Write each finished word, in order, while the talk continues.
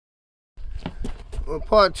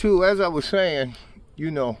part two, as I was saying,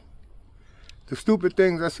 you know, the stupid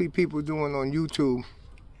things I see people doing on YouTube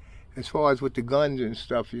as far as with the guns and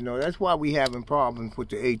stuff, you know, that's why we having problems with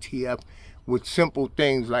the ATF with simple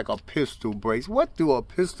things like a pistol brace. What do a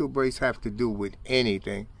pistol brace have to do with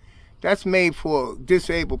anything? That's made for a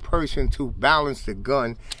disabled person to balance the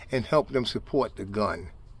gun and help them support the gun.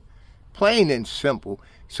 Plain and simple.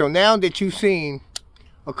 So now that you've seen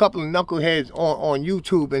a couple of knuckleheads on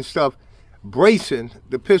YouTube and stuff bracing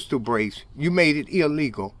the pistol brace, you made it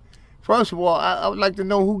illegal. First of all, I would like to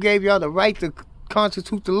know who gave y'all the right to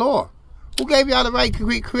constitute the law. Who gave y'all the right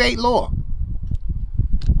to create law?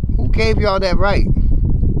 Who gave y'all that right?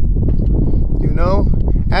 You know,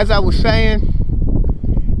 as I was saying,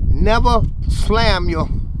 never slam your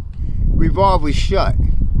revolver shut,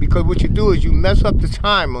 because what you do is you mess up the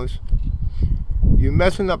timers. You're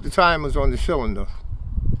messing up the timers on the cylinder.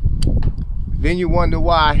 Then you wonder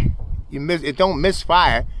why it don't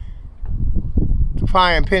misfire. The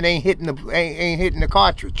firing pin ain't hitting the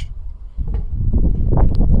cartridge.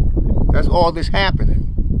 That's all that's happening.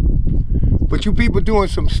 But you people doing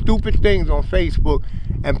some stupid things on Facebook,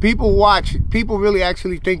 and people watch. People really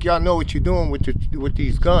actually think y'all know what you're doing with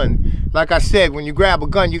these guns. Like I said, when you grab a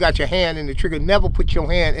gun, you got your hand in the trigger. Never put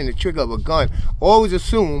your hand in the trigger of a gun. Always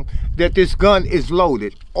assume that this gun is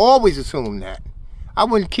loaded. Always assume that. I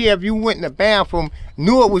wouldn't care if you went in the bathroom,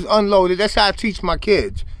 knew it was unloaded. That's how I teach my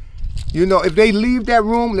kids. You know, if they leave that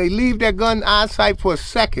room, they leave that gun eyesight for a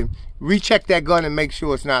second, recheck that gun and make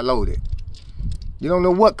sure it's not loaded. You don't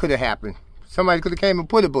know what could have happened. Somebody could have came and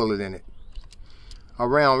put a bullet in it. A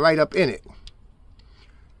round right up in it.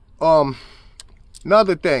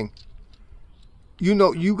 Another thing. You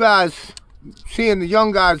know, you guys, seeing the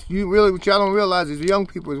young guys, what y'all don't realize is the young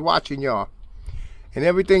people is watching y'all. And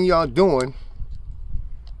everything y'all doing,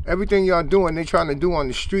 they trying to do on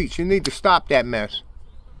the streets. You need to stop that mess.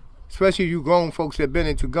 Especially you grown folks that been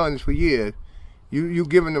into guns for years. You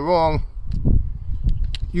giving the wrong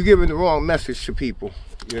message to people.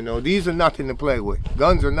 You know, these are nothing to play with.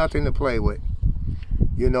 Guns are nothing to play with.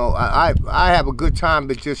 You know, I have a good time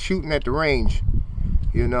but just shooting at the range.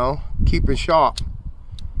 You know, keeping sharp.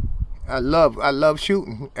 I love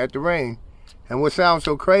shooting at the range. And what sounds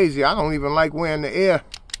so crazy, I don't even like wearing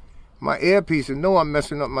my earpiece, and know I'm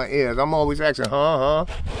messing up my ears. I'm always asking, huh?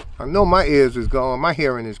 I know my ears is going, my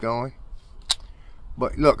hearing is going.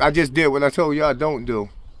 But look, I just did what I told y'all don't do.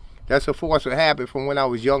 That's a force of habit from when I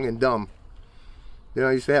was young and dumb. You know,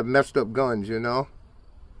 I used to have messed up guns, you know.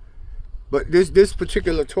 But this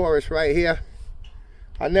particular Taurus right here,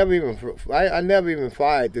 I never even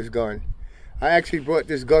fired this gun. I actually brought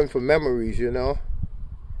this gun for memories, you know.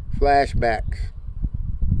 Flashbacks.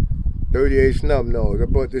 38 snub nose. I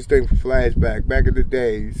bought this thing for flashback back in the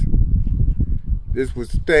days. This was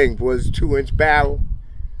the thing, was a 2-inch barrel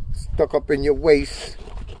stuck up in your waist.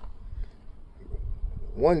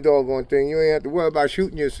 One doggone thing, you ain't have to worry about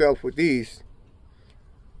shooting yourself with these.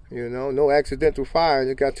 You know, no accidental fire.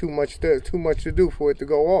 It got too much to do for it to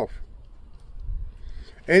go off.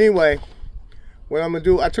 Anyway, what I'm gonna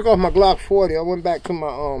do, I took off my Glock 40. I went back to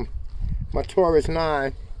my Taurus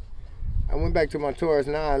 9. I went back to my Taurus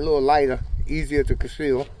 9, a little lighter, easier to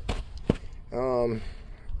conceal. I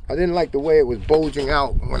didn't like the way it was bulging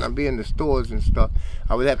out when I be in the stores and stuff.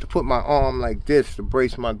 I would have to put my arm like this to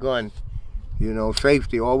brace my gun. You know,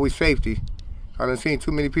 safety, always safety. I done seen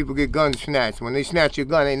too many people get guns snatched. When they snatch your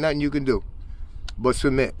gun, ain't nothing you can do but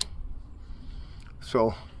submit.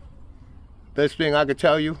 So, best thing I could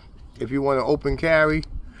tell you, if you want to open carry,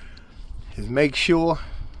 is make sure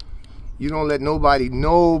you don't let nobody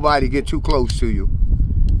get too close to you.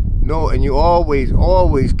 No, and you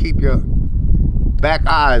always keep your back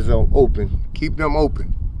eyes open. Keep them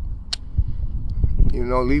open. You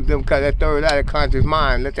know, leave them, that third eye, that conscious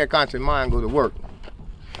mind. Let that conscious mind go to work.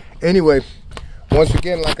 Anyway, once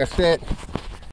again, like I said,